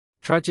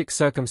Tragic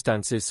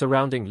circumstances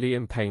surrounding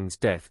Liam Payne's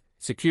death.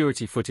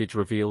 Security footage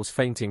reveals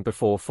fainting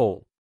before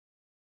fall.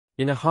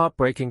 In a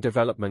heartbreaking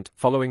development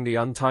following the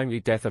untimely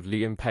death of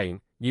Liam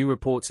Payne, new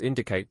reports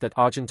indicate that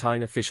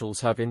Argentine officials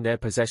have in their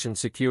possession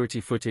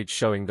security footage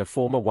showing the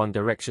former One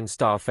Direction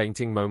star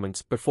fainting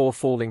moments before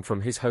falling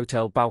from his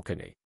hotel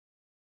balcony.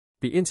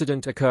 The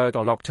incident occurred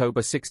on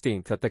October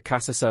 16 at the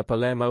Casa Sir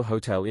Palermo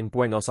Hotel in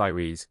Buenos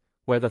Aires,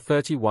 where the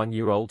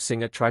 31-year-old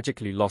singer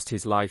tragically lost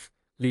his life,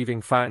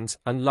 leaving fans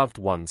and loved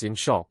ones in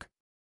shock.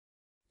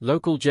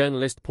 Local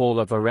journalist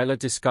Paula Varela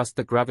discussed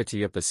the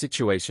gravity of the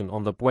situation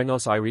on the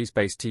Buenos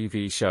Aires-based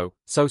TV show,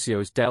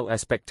 Socios del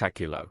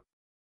Espectáculo.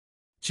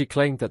 She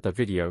claimed that the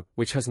video,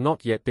 which has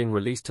not yet been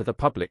released to the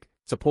public,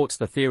 supports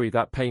the theory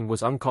that Payne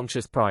was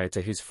unconscious prior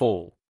to his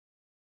fall.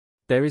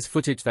 There is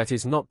footage that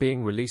is not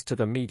being released to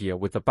the media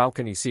with the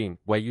balcony scene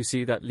where you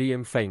see that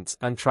Liam faints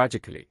and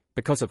tragically,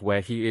 because of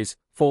where he is,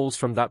 falls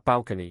from that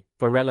balcony,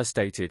 Varela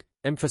stated,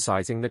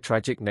 emphasizing the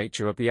tragic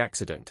nature of the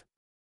accident.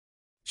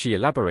 She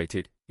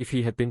elaborated, if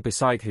he had been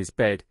beside his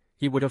bed,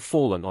 he would have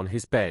fallen on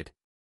his bed.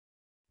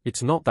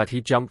 It's not that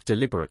he jumped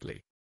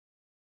deliberately.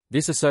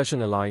 This assertion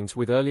aligns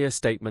with earlier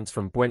statements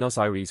from Buenos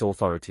Aires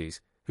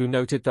authorities, who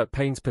noted that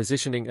Payne's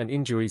positioning and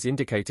injuries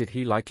indicated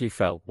he likely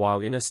fell while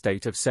in a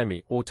state of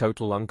semi or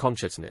total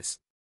unconsciousness.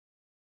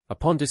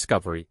 Upon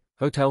discovery,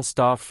 hotel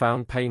staff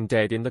found Payne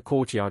dead in the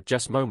courtyard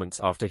just moments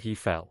after he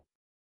fell.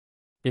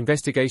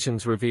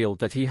 Investigations revealed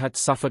that he had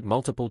suffered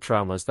multiple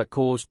traumas that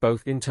caused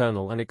both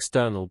internal and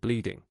external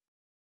bleeding.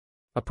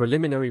 A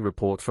preliminary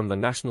report from the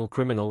National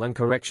Criminal and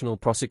Correctional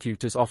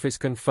Prosecutor's Office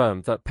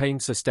confirmed that Payne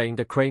sustained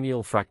a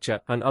cranial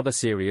fracture and other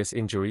serious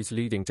injuries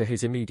leading to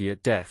his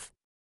immediate death.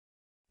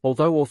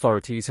 Although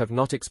authorities have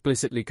not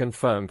explicitly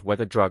confirmed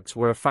whether drugs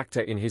were a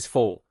factor in his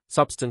fall,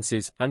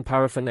 substances and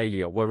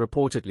paraphernalia were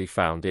reportedly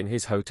found in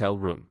his hotel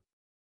room.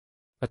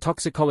 A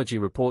toxicology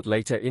report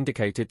later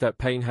indicated that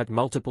Payne had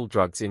multiple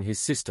drugs in his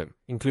system,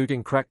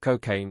 including crack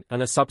cocaine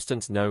and a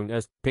substance known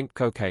as pink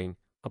cocaine,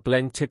 a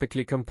blend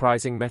typically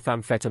comprising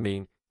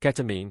methamphetamine,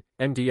 ketamine,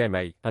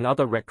 MDMA, and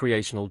other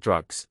recreational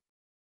drugs.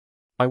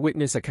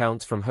 Eyewitness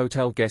accounts from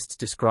hotel guests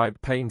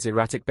describe Payne's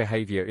erratic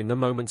behavior in the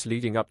moments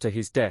leading up to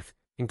his death,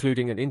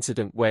 including an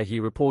incident where he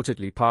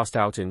reportedly passed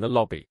out in the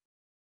lobby.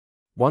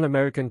 One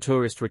American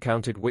tourist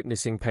recounted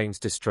witnessing Payne's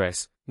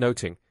distress,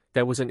 noting,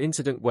 "There was an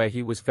incident where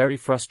he was very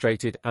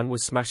frustrated and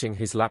was smashing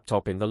his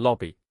laptop in the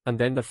lobby, and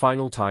then the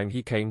final time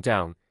he came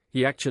down,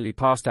 he actually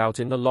passed out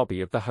in the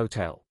lobby of the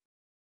hotel."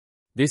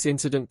 This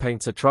incident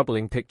paints a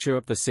troubling picture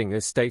of the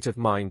singer's state of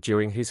mind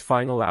during his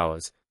final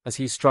hours, as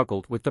he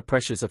struggled with the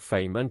pressures of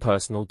fame and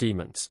personal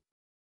demons.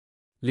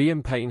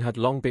 Liam Payne had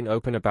long been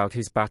open about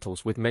his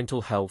battles with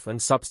mental health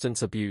and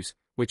substance abuse,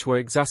 which were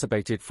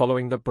exacerbated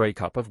following the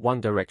breakup of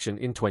One Direction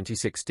in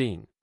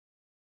 2016.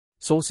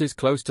 Sources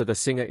close to the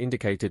singer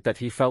indicated that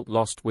he felt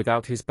lost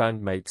without his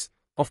bandmates,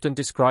 often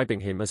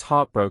describing him as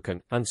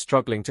heartbroken and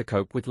struggling to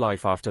cope with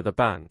life after the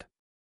band.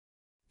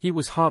 He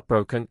was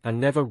heartbroken and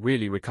never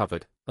really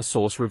recovered, a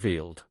source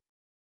revealed.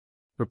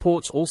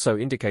 Reports also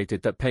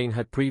indicated that Payne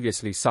had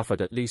previously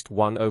suffered at least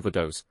one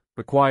overdose,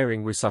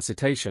 requiring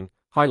resuscitation,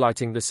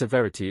 highlighting the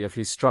severity of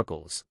his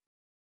struggles.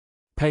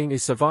 Payne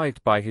is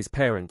survived by his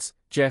parents,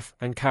 Jeff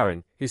and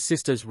Karen, his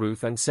sisters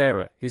Ruth and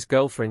Sarah, his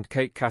girlfriend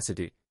Kate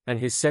Cassidy, and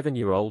his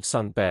 7-year-old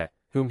son Bear,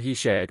 whom he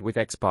shared with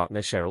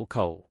ex-partner Cheryl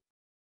Cole.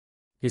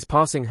 His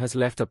passing has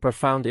left a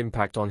profound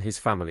impact on his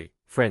family,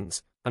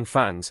 friends, and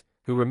fans,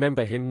 who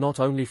remember him not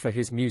only for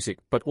his music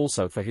but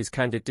also for his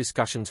candid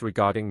discussions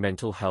regarding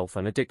mental health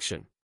and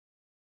addiction.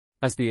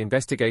 As the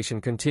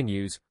investigation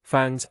continues,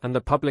 fans and the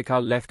public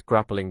are left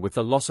grappling with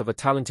the loss of a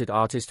talented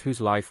artist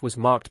whose life was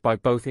marked by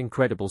both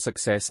incredible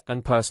success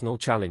and personal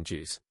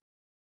challenges.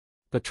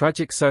 The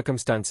tragic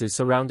circumstances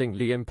surrounding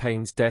Liam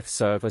Payne's death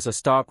serve as a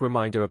stark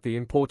reminder of the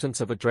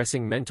importance of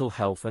addressing mental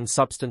health and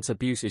substance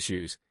abuse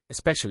issues,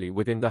 especially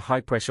within the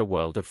high-pressure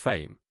world of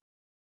fame.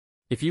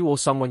 If you or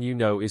someone you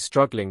know is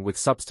struggling with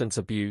substance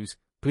abuse,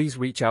 please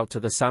reach out to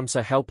the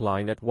SAMHSA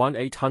helpline at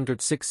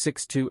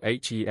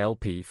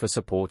 1-800-662-HELP for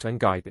support and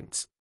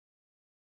guidance.